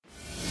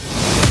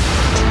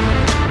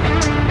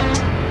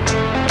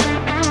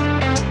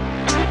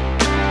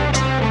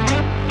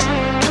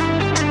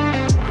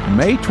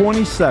May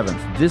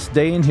 27th, this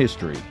day in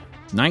history,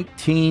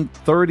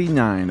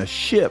 1939, a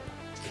ship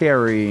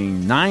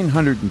carrying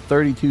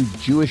 932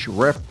 Jewish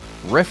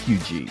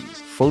refugees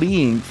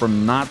fleeing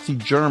from Nazi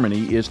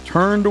Germany is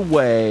turned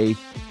away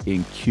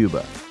in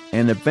Cuba.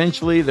 And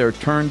eventually they're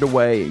turned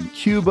away in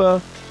Cuba,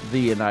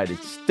 the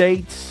United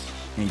States,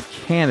 and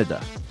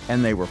Canada.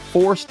 And they were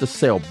forced to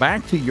sail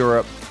back to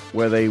Europe,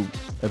 where they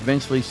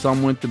eventually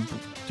some went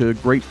to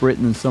Great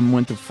Britain and some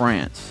went to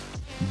France,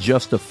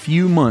 just a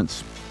few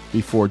months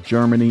before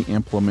Germany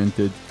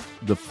implemented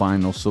the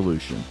final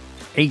solution.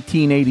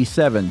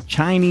 1887,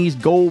 Chinese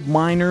gold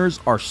miners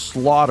are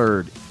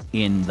slaughtered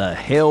in the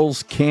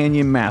Hells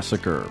Canyon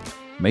Massacre.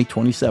 May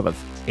 27th,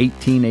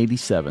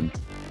 1887,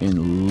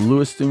 in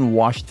Lewiston,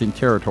 Washington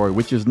Territory,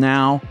 which is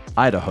now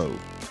Idaho.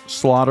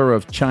 Slaughter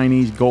of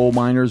Chinese gold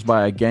miners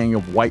by a gang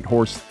of white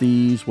horse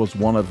thieves was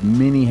one of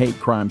many hate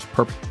crimes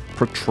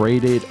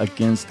perpetrated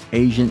against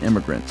Asian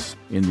immigrants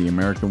in the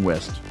American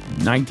West.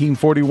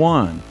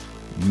 1941,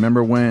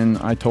 remember when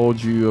I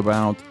told you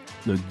about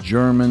the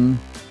German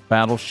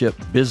battleship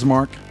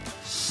Bismarck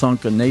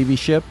sunk a Navy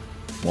ship?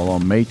 Well,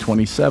 on May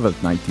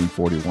 27th,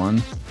 1941,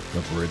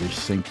 the British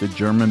sank the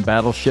German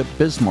battleship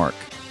Bismarck.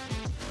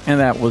 And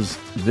that was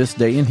this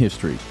day in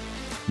history,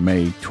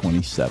 May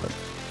 27th.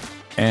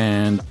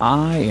 And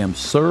I am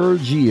Sir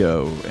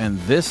Geo, and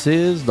this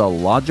is The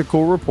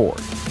Logical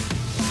Report.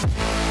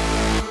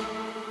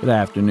 Good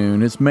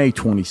afternoon. It's May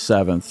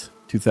 27th,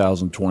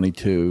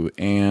 2022,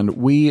 and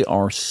we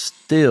are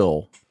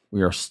still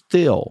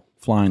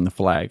flying the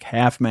flag,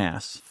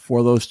 half-mast,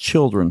 for those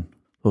children,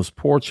 those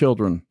poor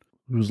children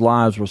whose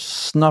lives were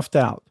snuffed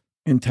out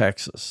in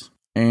Texas.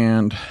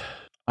 And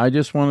I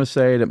just want to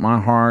say that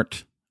my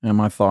heart and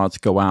my thoughts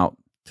go out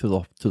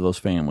to those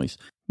families.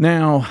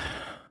 Now,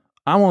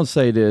 I want to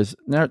say this.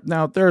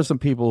 Now there are some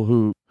people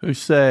who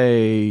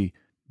say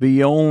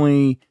the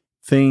only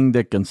thing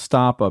that can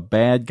stop a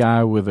bad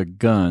guy with a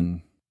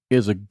gun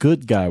is a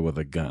good guy with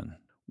a gun.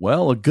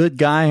 Well, a good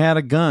guy had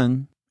a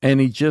gun, and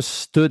he just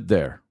stood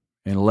there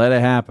and let it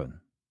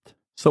happen.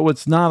 So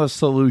it's not a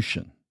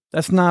solution.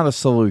 That's not a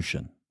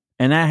solution.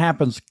 And that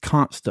happens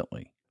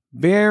constantly.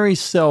 Very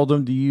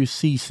seldom do you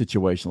see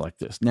situations like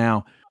this.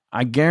 Now,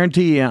 I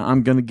guarantee you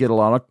I'm going to get a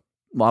lot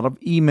of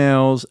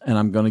emails, and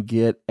I'm going to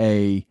get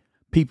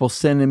people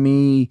sending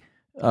me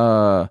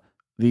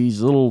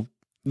these little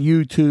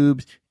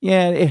YouTubes.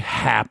 Yeah, it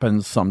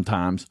happens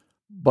sometimes,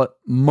 but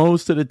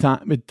most of the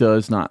time it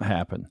does not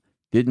happen.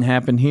 Didn't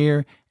happen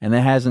here, and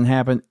it hasn't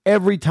happened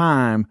every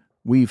time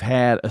we've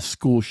had a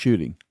school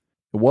shooting.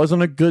 It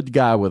wasn't a good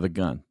guy with a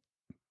gun.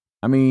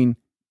 I mean,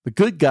 the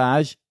good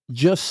guys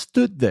just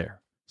stood there.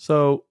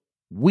 So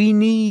we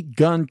need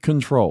gun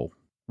control.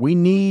 We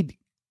need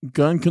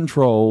gun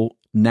control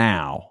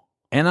now.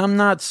 And I'm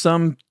not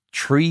some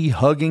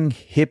tree-hugging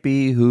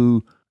hippie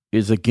who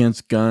is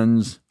against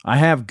guns. I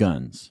have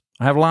guns.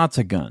 I have lots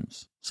of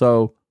guns.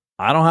 So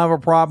I don't have a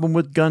problem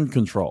with gun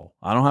control.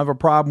 I don't have a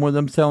problem with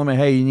them telling me,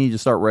 hey, you need to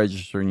start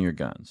registering your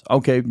guns.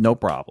 Okay, no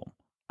problem.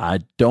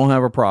 I don't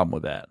have a problem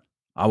with that.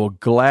 I will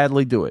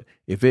gladly do it.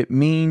 If it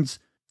means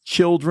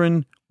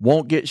children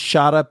won't get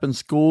shot up in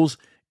schools,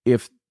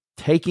 if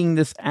taking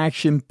this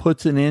action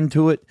puts an end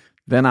to it,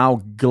 then I'll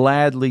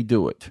gladly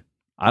do it.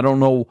 I don't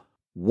know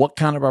what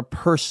kind of a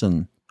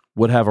person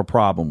would have a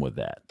problem with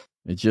that.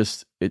 It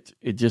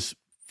just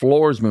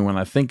floors me when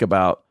I think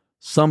about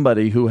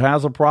somebody who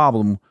has a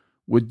problem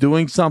with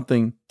doing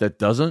something that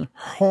doesn't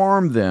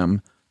harm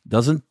them,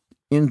 doesn't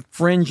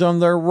infringe on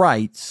their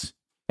rights,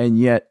 and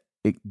yet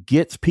it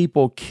gets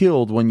people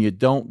killed when you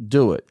don't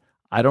do it.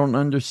 I don't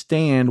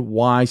understand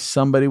why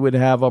somebody would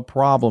have a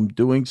problem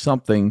doing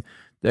something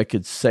that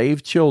could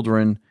save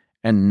children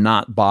and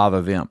not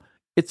bother them.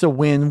 It's a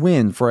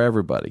win-win for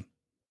everybody.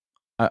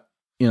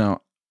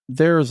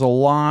 There's a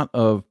lot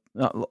of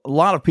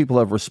people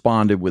have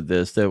responded with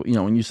this. That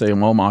when you say,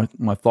 "Well,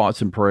 my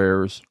thoughts and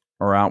prayers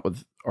are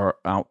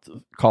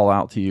call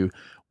out to you."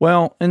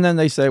 Well, and then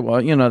they say,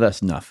 "Well,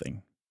 that's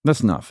nothing.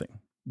 That's nothing.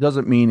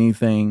 Doesn't mean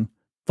anything.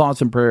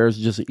 Thoughts and prayers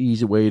is just an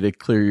easy way to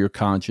clear your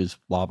conscience."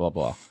 Blah blah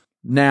blah.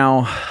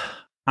 Now,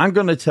 I'm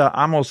going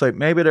to say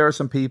maybe there are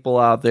some people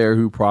out there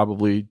who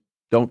probably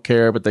don't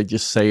care, but they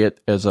just say it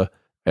because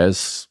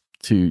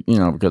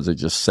they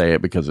just say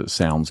it because it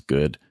sounds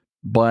good.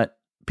 But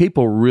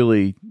people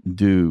really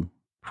do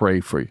pray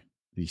for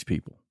these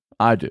people.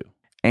 I do.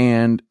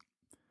 And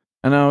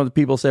I know the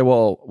people say,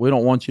 well, we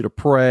don't want you to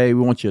pray.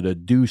 We want you to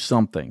do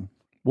something.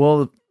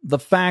 Well, the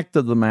fact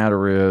of the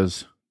matter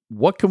is,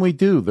 what can we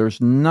do?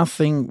 There's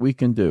nothing we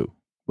can do.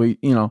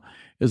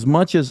 As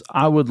much as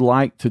I would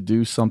like to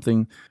do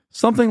something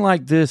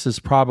like this is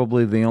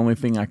probably the only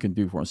thing I can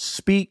do for them.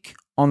 Speak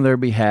on their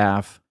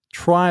behalf.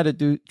 Try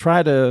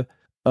to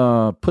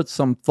put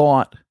some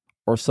thought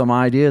or some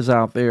ideas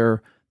out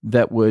there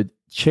that would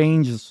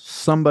change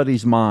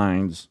somebody's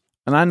minds.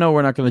 And I know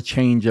we're not going to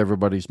change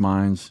everybody's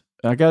minds.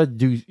 I got to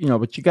do,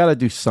 but you got to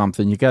do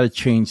something. You got to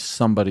change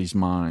somebody's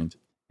mind.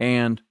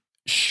 And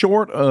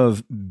short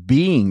of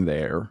being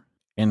there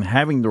and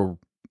having the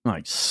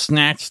like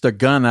snatch the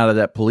gun out of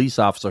that police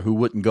officer who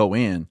wouldn't go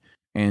in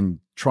and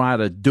try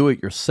to do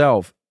it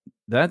yourself,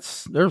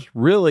 there's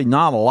really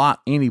not a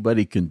lot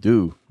anybody can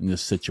do in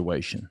this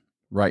situation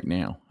right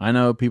now. I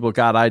know people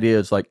got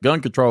ideas like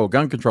gun control.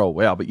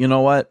 Well, but you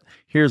know what?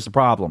 Here's the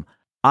problem.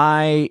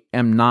 I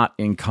am not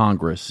in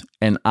Congress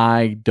and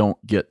I don't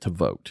get to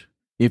vote.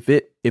 If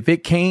they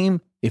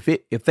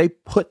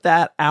put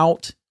that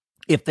out,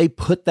 if they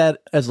put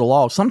that as a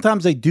law,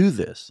 sometimes they do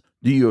this.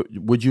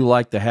 Would you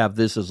like to have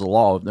this as a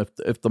law?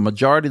 If the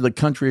majority of the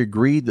country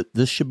agreed that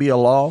this should be a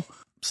law,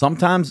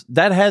 sometimes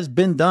that has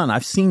been done.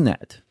 I've seen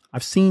that.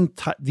 I've seen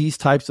these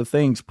types of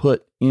things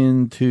put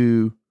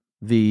into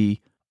the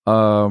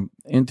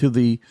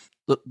voting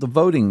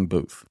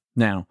booth.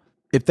 Now,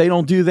 if they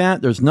don't do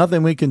that, there's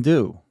nothing we can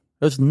do.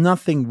 There's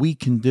nothing we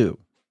can do.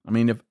 I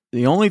mean, if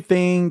the only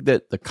thing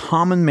that the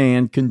common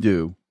man can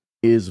do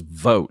is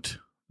vote.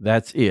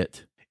 That's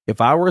it.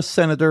 If I were a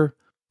senator,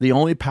 the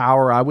only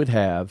power I would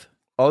have,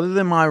 other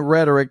than my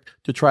rhetoric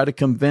to try to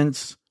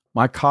convince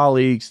my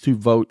colleagues to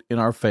vote in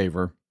our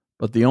favor,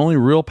 but the only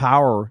real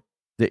power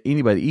that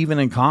anybody, even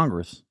in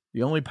Congress,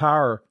 the only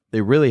power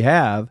they really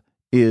have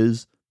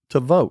is to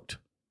vote.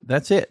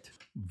 That's it.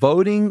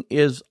 Voting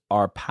is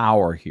our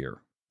power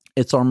here.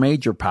 It's our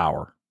major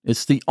power.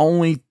 It's the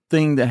only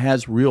thing that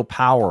has real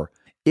power.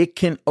 It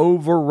can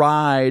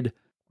override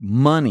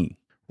money.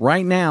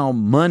 Right now,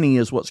 money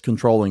is what's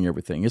controlling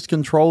everything. It's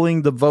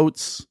controlling the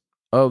votes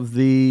of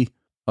the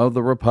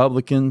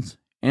Republicans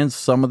and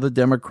some of the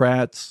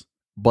Democrats.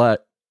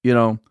 But,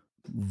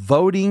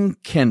 voting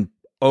can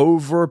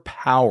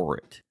overpower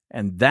it.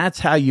 And that's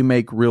how you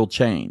make real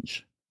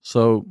change.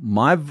 So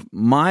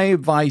my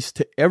advice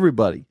to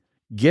everybody,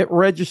 get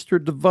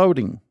registered to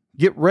voting.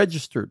 Get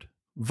registered.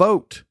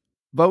 Vote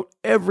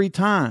every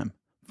time.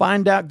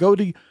 Find out. Go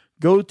to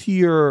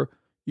your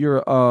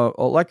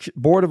election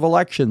board of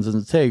elections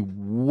and say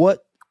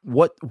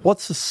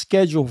what's the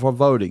schedule for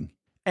voting,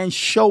 and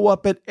show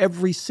up at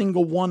every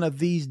single one of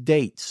these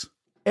dates.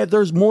 And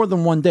there's more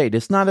than one date.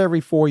 It's not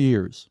every 4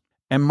 years.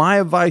 And my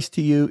advice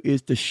to you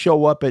is to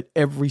show up at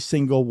every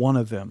single one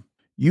of them.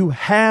 You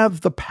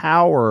have the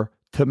power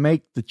to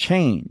make the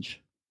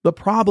change. The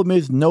problem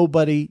is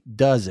nobody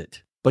does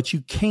it, but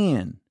you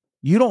can.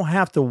 You don't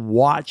have to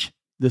watch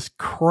this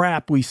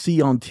crap we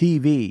see on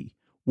TV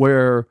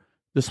where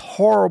this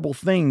horrible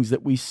things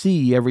that we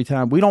see every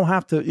time. We don't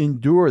have to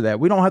endure that.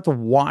 We don't have to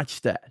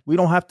watch that. We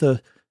don't have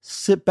to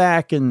sit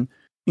back and,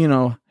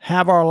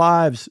 have our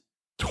lives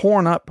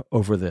torn up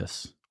over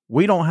this.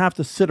 We don't have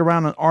to sit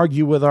around and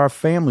argue with our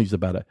families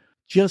about it.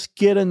 Just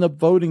get in the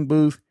voting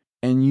booth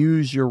and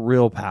use your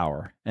real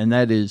power. And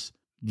that is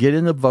get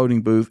in the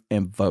voting booth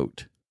and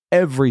vote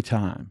every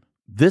time.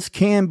 This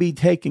can be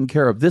taken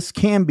care of. This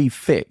can be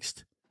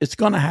fixed. It's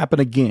going to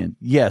happen again.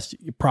 Yes,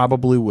 it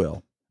probably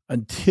will.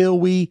 Until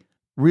we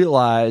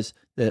realize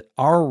that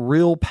our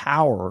real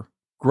power,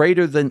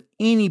 greater than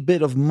any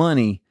bit of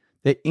money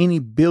that any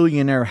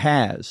billionaire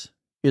has,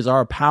 is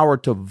our power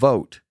to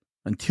vote.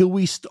 Until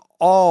we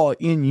all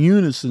in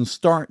unison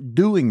start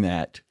doing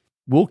that,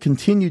 we'll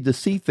continue to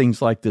see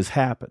things like this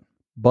happen.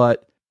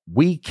 But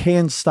we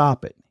can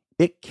stop it.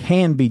 It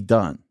can be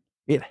done.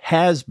 It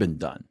has been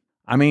done.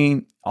 I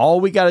mean, all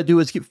we got to do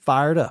is get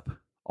fired up.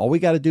 All we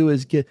got to do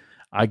is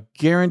I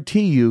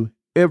guarantee you,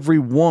 every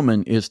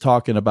woman is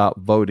talking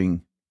about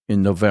voting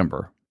in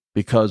November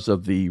because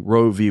of the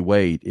Roe v.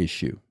 Wade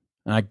issue.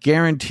 And I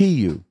guarantee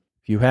you,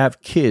 if you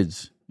have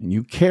kids and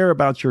you care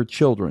about your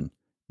children,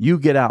 you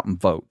get out and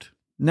vote.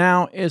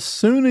 Now, as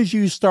soon as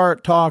you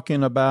start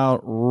talking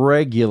about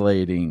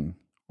regulating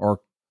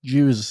or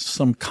use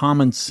some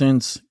common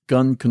sense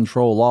gun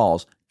control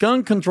laws,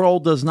 gun control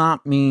does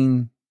not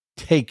mean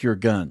take your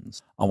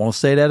guns. I want to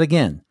say that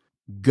again.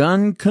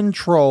 Gun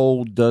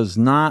control does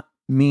not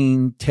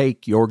mean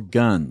take your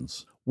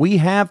guns. We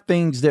have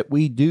things that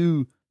we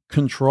do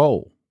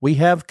control. We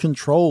have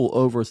control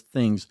over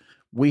things.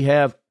 We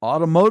have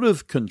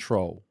automotive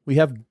control. We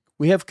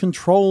have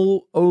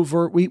control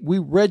over, we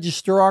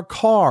register our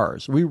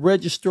cars. We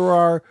register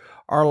our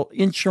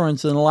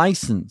insurance and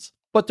license,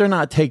 but they're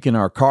not taking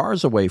our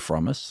cars away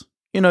from us.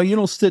 You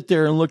don't sit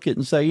there and look at it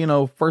and say,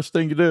 first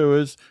thing you do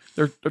is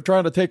they're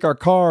trying to take our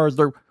cars.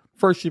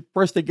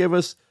 First they give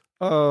us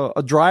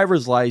a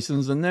driver's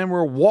license, and then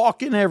we're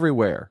walking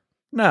everywhere.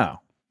 No,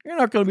 you're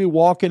not going to be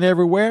walking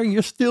everywhere.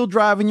 You're still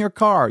driving your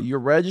car. You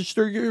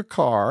registered your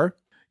car.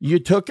 You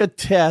took a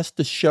test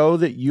to show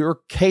that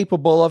you're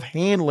capable of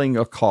handling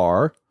a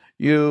car.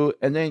 You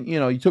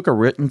took a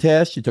written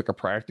test. You took a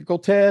practical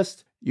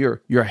test.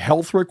 Your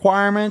health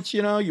requirements.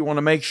 You want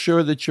to make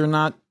sure that you're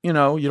not. You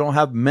don't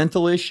have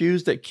mental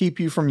issues that keep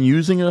you from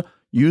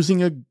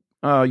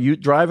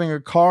driving a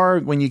car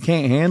when you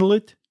can't handle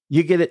it.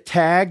 You get it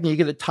tagged and you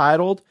get it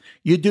titled.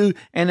 You do,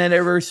 and then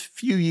every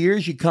few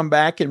years you come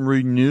back and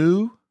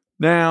renew.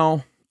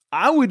 Now,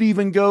 I would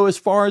even go as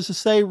far as to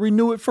say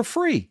renew it for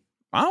free.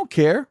 I don't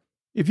care.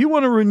 If you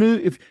want to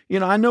renew,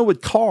 I know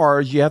with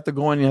cars, you have to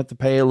go in, you have to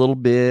pay a little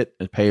bit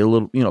and pay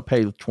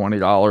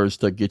 $20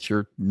 to get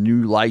your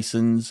new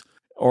license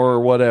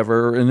or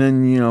whatever. And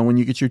then, when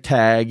you get your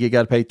tag, you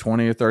got to pay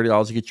 $20 or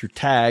 $30 to get your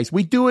tags.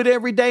 We do it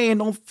every day and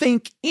don't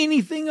think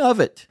anything of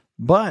it.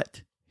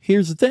 But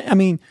here's the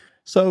thing.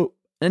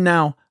 And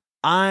now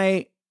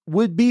I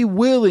would be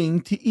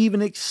willing to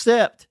even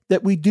accept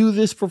that we do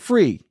this for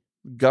free.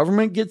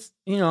 Government gets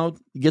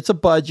a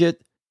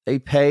budget. They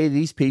pay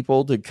these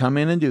people to come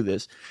in and do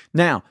this.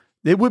 Now,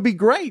 it would be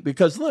great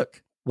because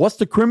look, what's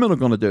the criminal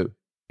going to do?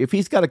 If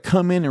he's got to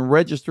come in and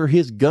register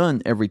his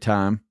gun every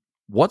time,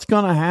 what's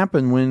going to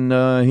happen when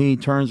he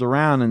turns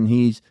around and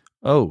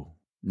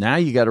now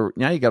you got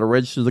to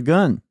register the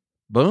gun.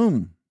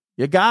 Boom,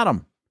 you got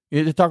him.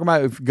 You're talking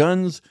about if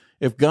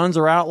guns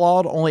are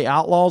outlawed, only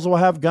outlaws will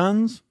have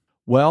guns.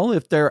 Well,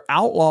 if they're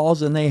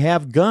outlaws and they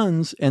have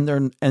guns and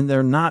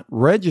they're not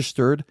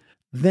registered,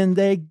 then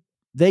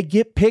they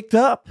get picked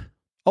up.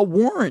 A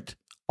warrant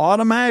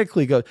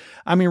automatically goes.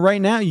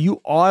 Right now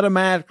you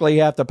automatically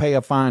have to pay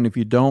a fine if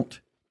you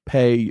don't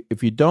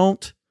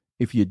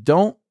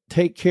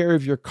take care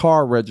of your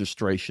car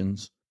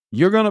registrations.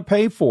 You're going to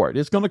pay for it.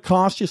 It's going to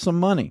cost you some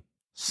money.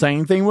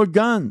 Same thing with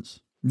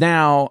guns.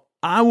 Now,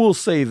 I will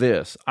say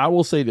this.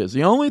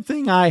 The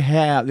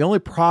only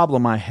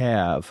problem I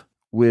have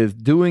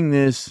with doing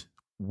this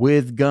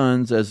with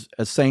guns as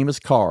same as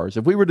cars,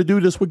 if we were to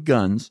do this with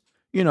guns,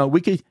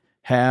 we could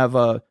have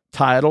a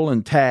title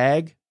and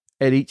tag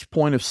at each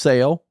point of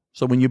sale.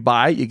 So when you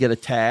buy it, you get a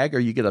tag or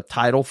you get a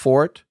title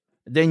for it.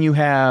 Then you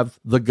have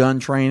the gun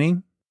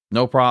training,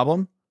 no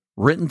problem.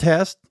 Written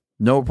test,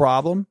 no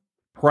problem.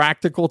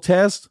 Practical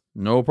test,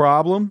 no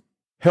problem.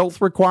 Health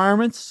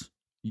requirements.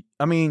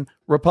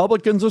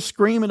 Republicans are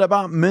screaming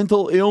about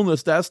mental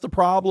illness. That's the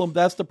problem.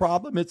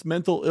 It's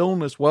mental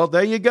illness. Well,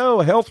 there you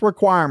go. Health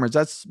requirements.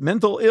 That's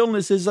mental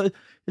illness is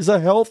a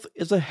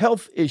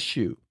health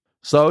issue.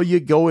 So you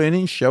go in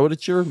and show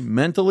that you're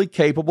mentally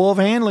capable of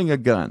handling a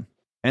gun.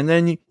 And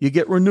then you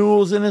get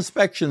renewals and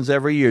inspections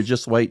every year,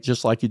 just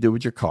like you do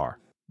with your car.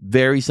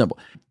 Very simple.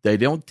 They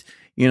don't,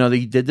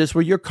 they did this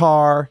with your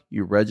car.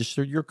 You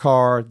registered your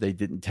car. They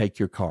didn't take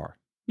your car.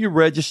 You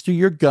register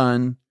your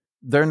gun.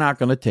 They're not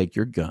going to take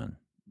your gun.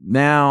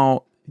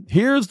 Now,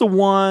 here's the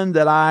one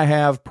that I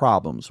have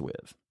problems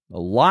with. The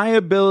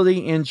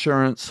liability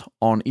insurance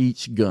on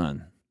each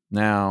gun.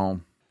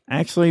 Now,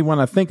 actually, when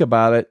I think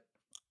about it,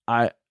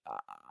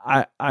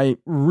 I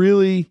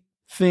really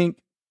think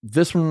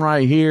this one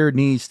right here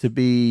needs to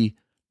be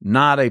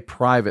not a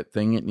private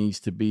thing. It needs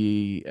to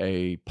be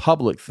a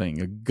public thing,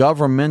 a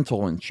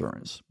governmental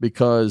insurance,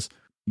 because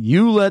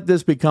you let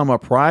this become a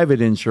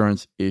private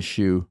insurance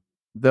issue,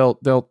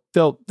 they'll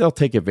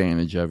take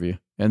advantage of you.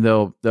 And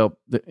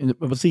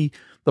but see,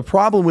 the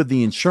problem with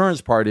the insurance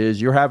part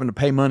is you're having to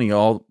pay money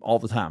all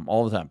the time,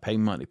 pay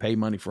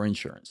money for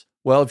insurance.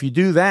 Well, if you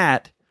do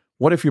that,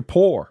 what if you're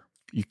poor?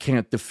 You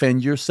can't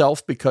defend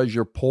yourself because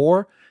you're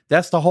poor.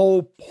 That's the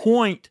whole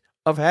point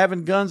of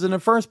having guns in the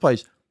first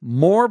place.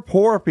 More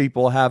poor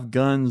people have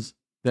guns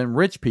than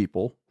rich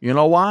people. You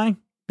know why?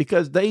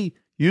 Because they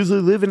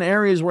usually live in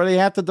areas where they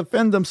have to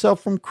defend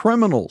themselves from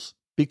criminals,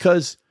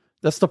 because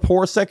that's the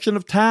poor section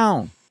of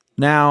town.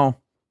 Now,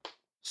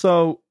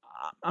 so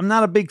I'm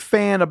not a big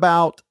fan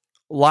about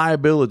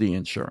liability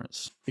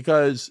insurance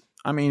because,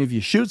 if you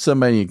shoot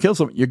somebody and kill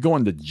somebody, you're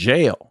going to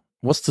jail.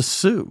 What's to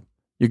sue?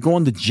 You're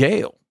going to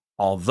jail.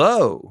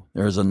 Although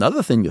there's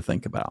another thing to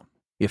think about.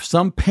 If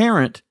some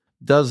parent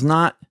does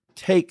not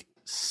take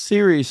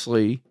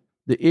seriously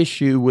the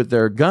issue with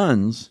their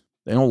guns,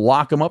 they don't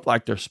lock them up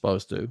like they're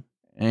supposed to,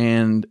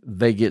 and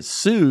they get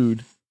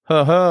sued,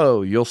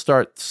 you'll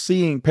start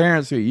seeing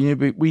parents. We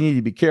need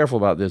to be careful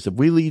about this. If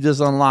we leave this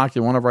unlocked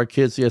and one of our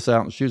kids sees us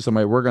out and shoot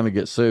somebody, we're going to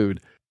get sued.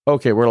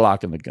 Okay, we're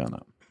locking the gun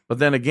up. But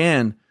then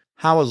again,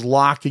 how is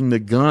locking the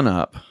gun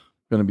up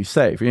going to be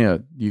safe? You're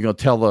going to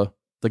tell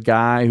the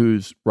guy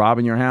who's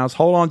robbing your house,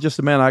 hold on just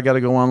a minute, I got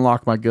to go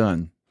unlock my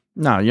gun.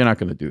 No, you're not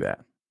going to do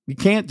that. You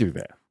can't do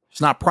that.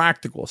 It's not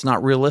practical. It's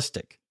not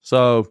realistic.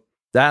 So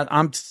that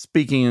I'm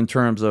speaking in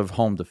terms of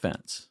home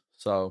defense.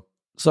 So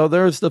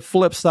there's the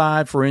flip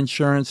side for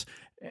insurance.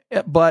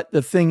 But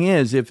the thing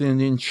is, if an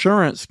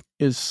insurance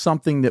is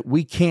something that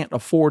we can't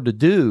afford to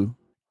do,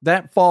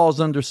 that falls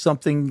under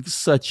something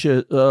such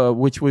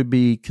which would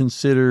be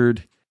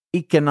considered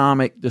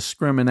economic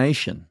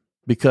discrimination,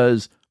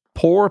 because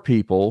poor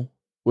people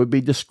would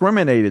be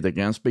discriminated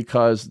against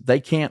because they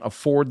can't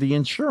afford the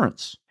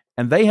insurance.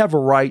 And they have a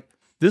right.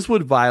 This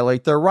would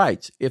violate their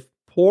rights. If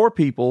poor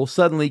people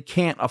suddenly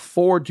can't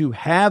afford to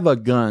have a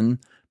gun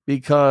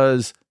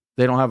because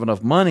they don't have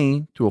enough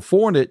money to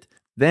afford it,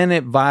 then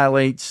it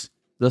violates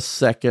the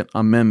Second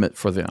Amendment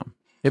for them.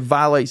 It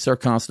violates their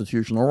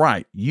constitutional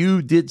right.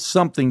 You did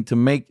something to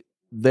make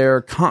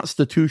their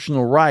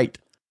constitutional right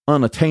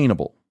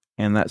unattainable,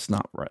 and that's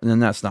not right.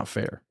 And that's not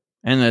fair.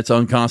 And that's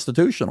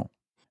unconstitutional.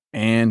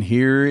 And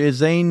here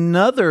is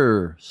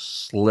another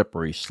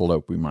slippery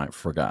slope we might have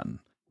forgotten.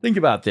 Think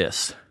about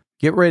this.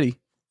 Get ready.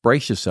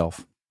 Brace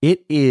yourself.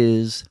 It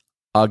is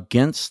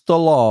against the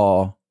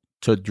law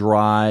to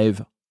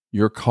drive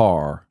your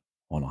car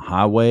on a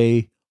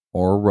highway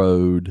or a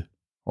road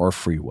or a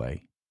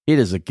freeway. It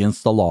is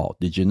against the law.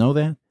 Did you know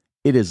that?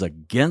 It is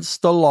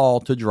against the law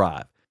to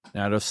drive.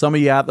 Now, there's some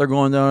of you out there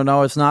going,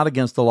 no, it's not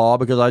against the law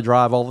because I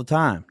drive all the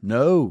time.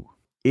 No,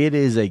 it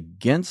is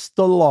against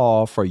the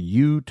law for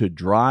you to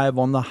drive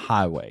on the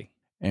highway.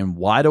 And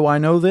why do I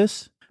know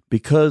this?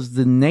 Because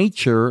the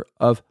nature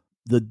of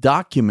the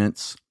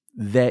documents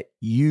that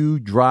you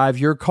drive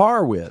your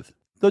car with,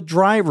 the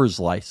driver's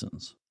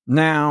license.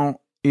 Now,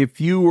 if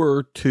you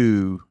were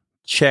to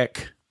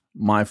check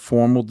my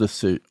formal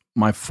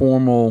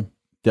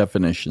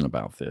definition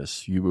about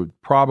this, you would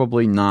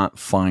probably not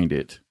find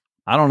it.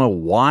 I don't know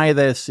why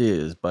this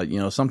is, but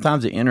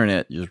sometimes the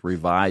internet just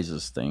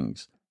revises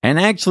things. And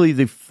actually,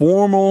 the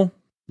formal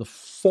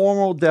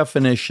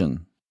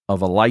definition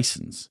of a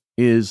license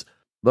is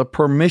the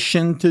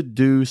permission to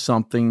do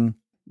something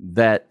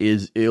that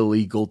is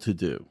illegal to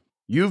do.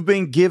 You've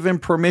been given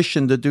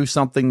permission to do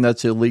something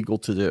that's illegal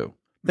to do.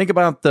 Think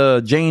about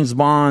the James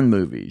Bond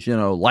movies,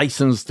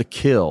 License to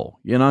Kill.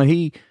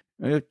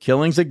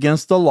 Killing's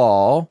against the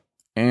law,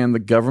 and the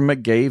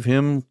government gave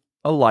him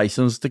a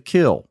license to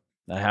kill.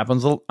 That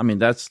happens.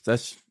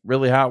 That's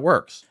really how it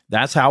works.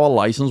 That's how a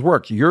license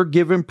works. You're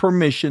given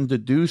permission to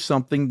do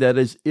something that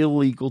is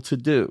illegal to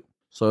do.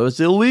 So it's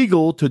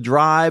illegal to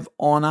drive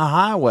on a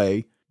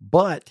highway,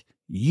 but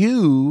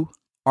you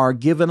are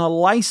given a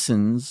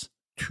license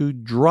to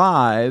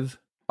drive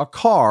a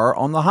car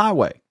on the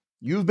highway.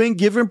 You've been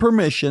given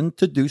permission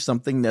to do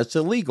something that's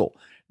illegal.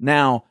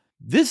 Now,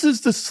 this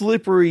is the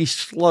slippery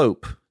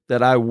slope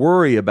that I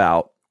worry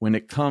about when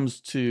it comes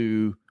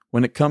to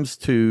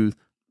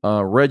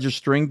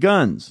registering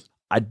guns.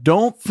 I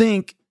don't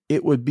think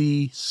it would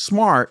be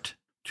smart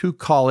to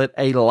call it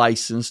a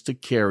license to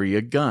carry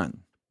a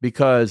gun,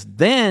 because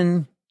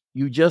then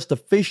you just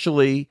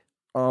officially,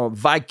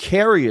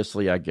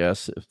 vicariously, I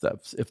guess,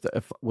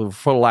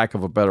 for lack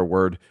of a better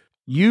word,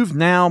 you've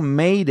now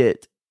made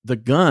it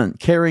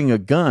carrying a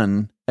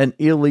gun, an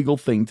illegal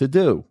thing to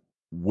do,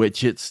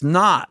 which it's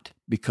not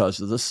because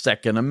of the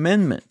Second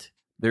Amendment.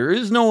 There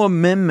is no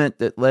amendment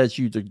that lets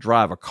you to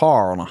drive a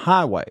car on a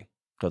highway,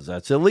 because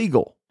that's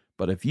illegal.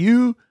 But if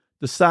you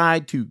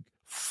decide to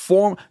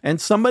and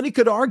somebody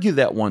could argue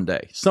that one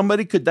day.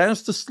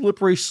 That's the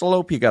slippery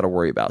slope you got to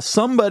worry about.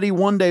 Somebody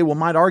one day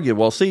might argue,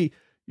 well, see,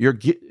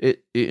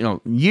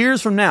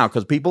 years from now,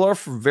 because people are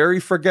very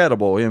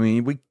forgettable. I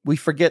mean, we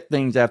forget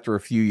things after a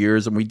few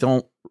years, and we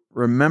don't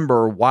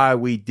remember why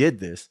we did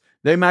this.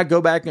 They might go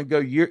back and go,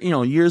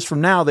 years from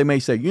now, they may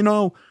say,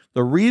 the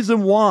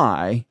reason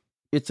why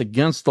it's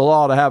against the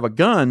law to have a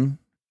gun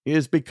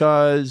is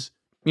because,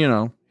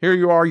 here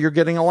you are, you're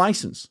getting a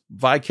license.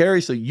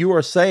 Vicariously, you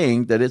are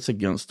saying that it's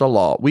against the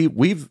law.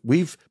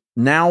 We've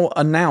now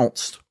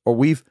announced, or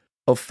we've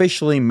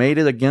officially made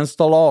it against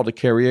the law to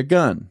carry a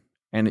gun,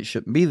 and it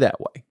shouldn't be that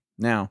way.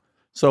 Now,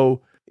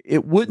 so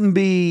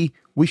we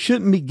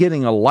shouldn't be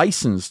getting a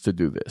license to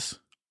do this,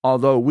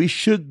 although we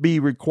should be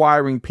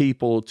requiring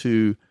people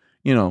to,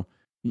 I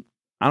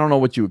don't know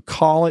what you would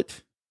call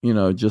it,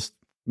 just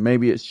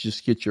maybe it's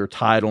just get your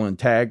title and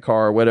tag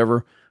car or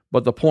whatever.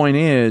 But the point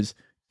is,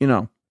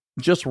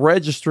 just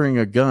registering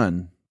a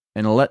gun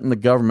and letting the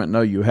government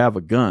know you have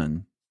a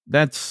gun,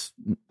 that's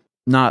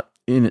not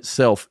in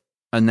itself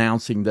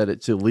announcing that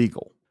it's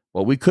illegal.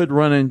 Well, we could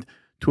run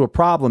into a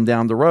problem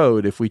down the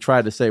road if we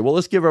try to say, well,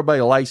 let's give everybody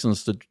a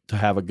license to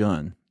have a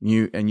gun.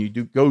 You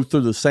do go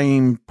through the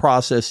same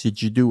process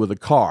that you do with a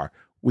car.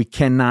 We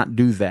cannot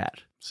do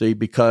that. See,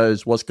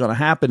 because what's going to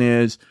happen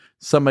is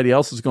somebody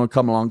else is going to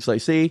come along and say,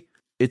 see,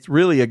 it's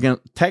really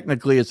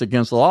technically it's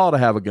against the law to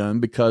have a gun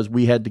because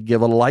we had to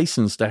give a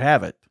license to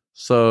have it.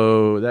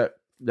 So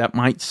that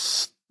might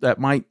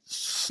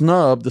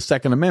snub the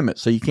Second Amendment.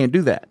 So you can't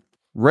do that.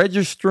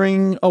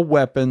 Registering a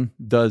weapon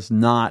does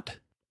not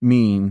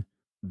mean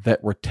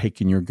that we're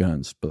taking your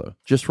guns, but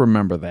just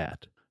remember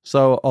that.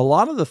 So a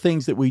lot of the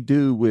things that we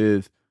do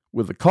with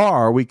a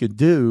car, we could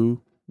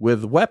do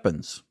with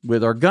weapons,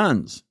 with our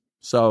guns.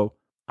 So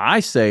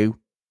I say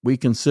we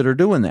consider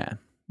doing that,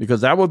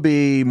 because that would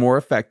be more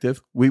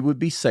effective. We would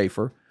be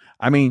safer.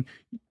 I mean,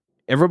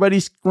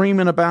 everybody's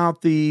screaming about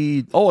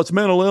it's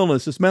mental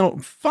illness. It's mental.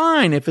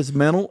 Fine. If it's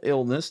mental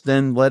illness,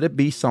 then let it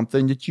be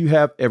something that you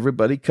have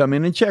everybody come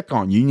in and check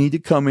on. You need to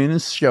come in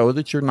and show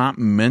that you're not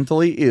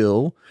mentally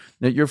ill,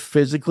 that you're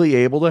physically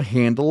able to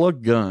handle a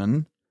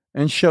gun,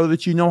 and show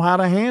that you know how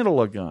to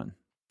handle a gun.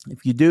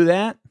 If you do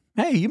that,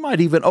 hey, you might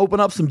even open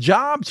up some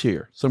jobs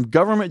here, some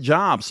government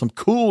jobs, some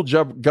cool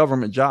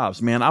government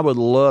jobs. Man, I would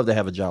love to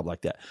have a job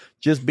like that.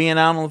 Just being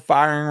out on the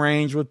firing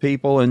range with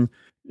people and,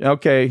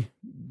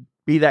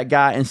 be that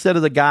guy instead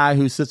of the guy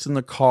who sits in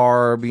the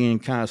car being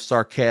kind of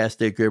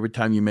sarcastic every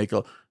time you make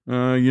you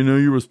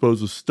were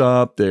supposed to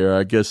stop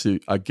there.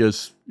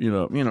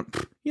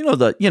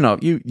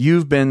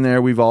 You've been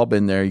there. We've all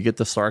been there. You get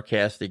the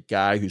sarcastic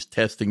guy who's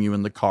testing you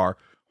in the car.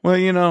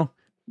 Well,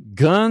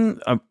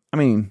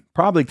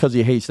 probably because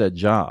he hates that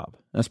job.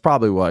 That's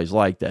probably why he's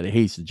like that. He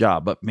hates the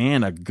job. But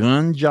man, a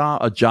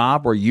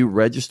job where you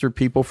register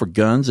people for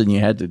guns and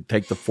you had to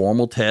take the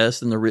formal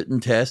test and the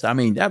written test. I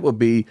mean, that would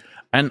be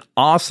an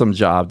awesome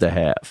job to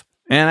have.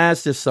 And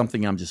that's just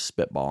something I'm just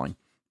spitballing.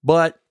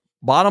 But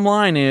bottom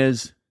line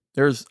is,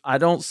 I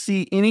don't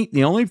see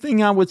the only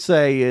thing I would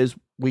say is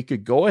we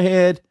could go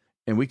ahead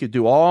and we could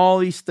do all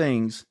these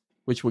things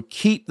which would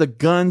keep the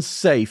guns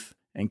safe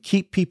and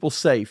keep people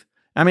safe.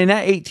 I mean,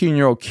 that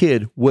 18-year-old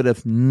kid would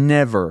have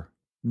never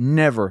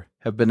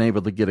have been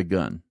able to get a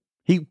gun.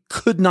 He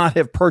could not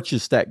have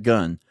purchased that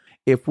gun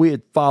if we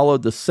had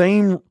followed the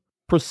same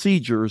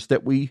procedures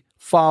that we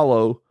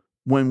follow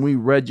when we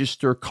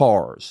register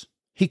cars.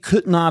 He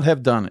could not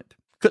have done it.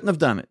 Couldn't have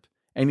done it.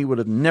 And he would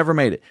have never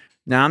made it.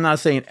 Now, I'm not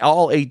saying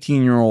all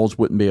 18-year-olds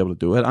wouldn't be able to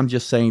do it. I'm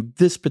just saying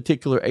this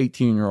particular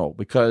 18-year-old,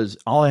 because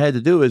all I had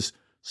to do is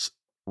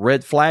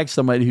red flag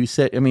somebody who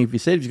said, if he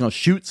said he was going to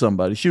shoot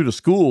somebody, shoot a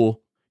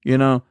school,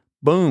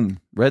 boom,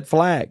 red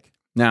flag.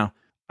 Now,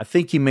 I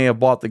think he may have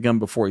bought the gun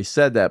before he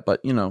said that,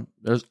 but,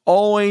 there's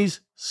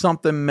always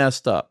something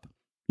messed up.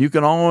 You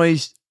can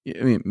always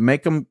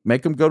make them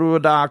go to a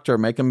doctor,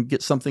 make them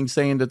get something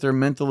saying that they're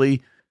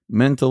mentally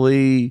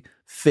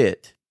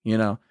fit.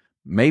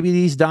 Maybe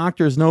these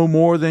doctors know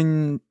more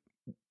than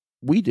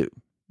we do.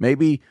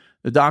 Maybe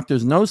the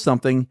doctors know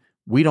something.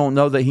 We don't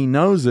know that he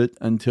knows it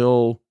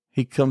until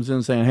he comes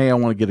in saying, hey, I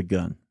want to get a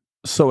gun.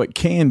 So it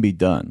can be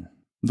done.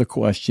 The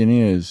question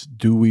is,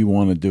 do we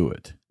want to do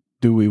it?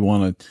 Do we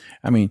want to?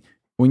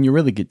 When you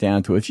really get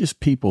down to it, it's just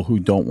people who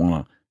don't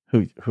want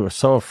to, who are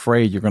so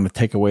afraid you're going to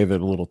take away their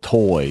little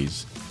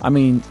toys.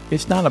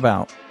 It's not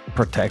about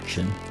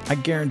protection. I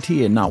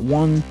guarantee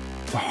you,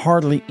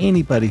 hardly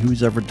anybody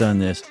who's ever done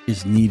this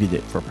is needed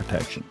it for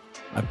protection.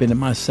 I've been in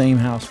my same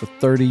house for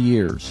 30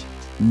 years,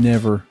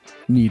 never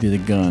needed a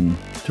gun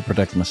to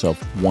protect myself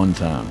one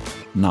time,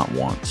 not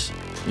once.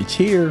 It's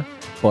here,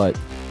 but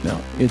no,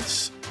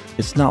 it's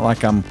not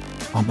like I'm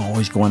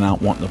always going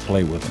out wanting to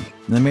play with them.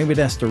 And then maybe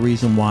that's the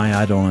reason why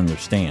I don't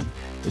understand.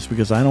 It's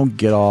because I don't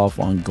get off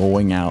on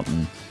going out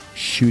and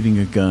shooting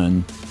a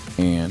gun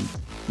and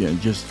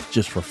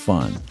just for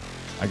fun.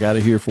 I got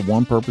it here for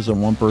one purpose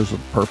and one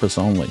purpose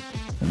only,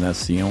 and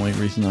that's the only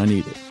reason I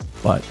need it.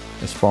 But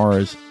as far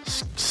as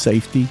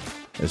safety,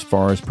 as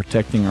far as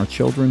protecting our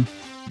children,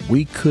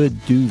 we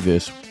could do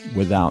this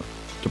without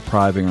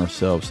depriving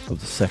ourselves of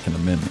the Second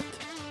Amendment.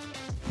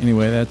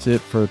 Anyway, that's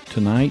it for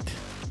tonight.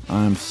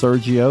 I'm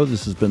Sergio.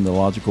 This has been The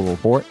Logical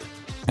Report.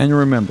 And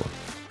remember,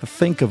 to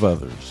think of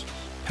others,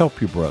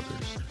 help your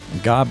brothers.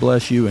 And God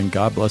bless you and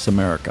God bless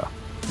America.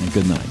 And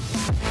good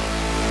night.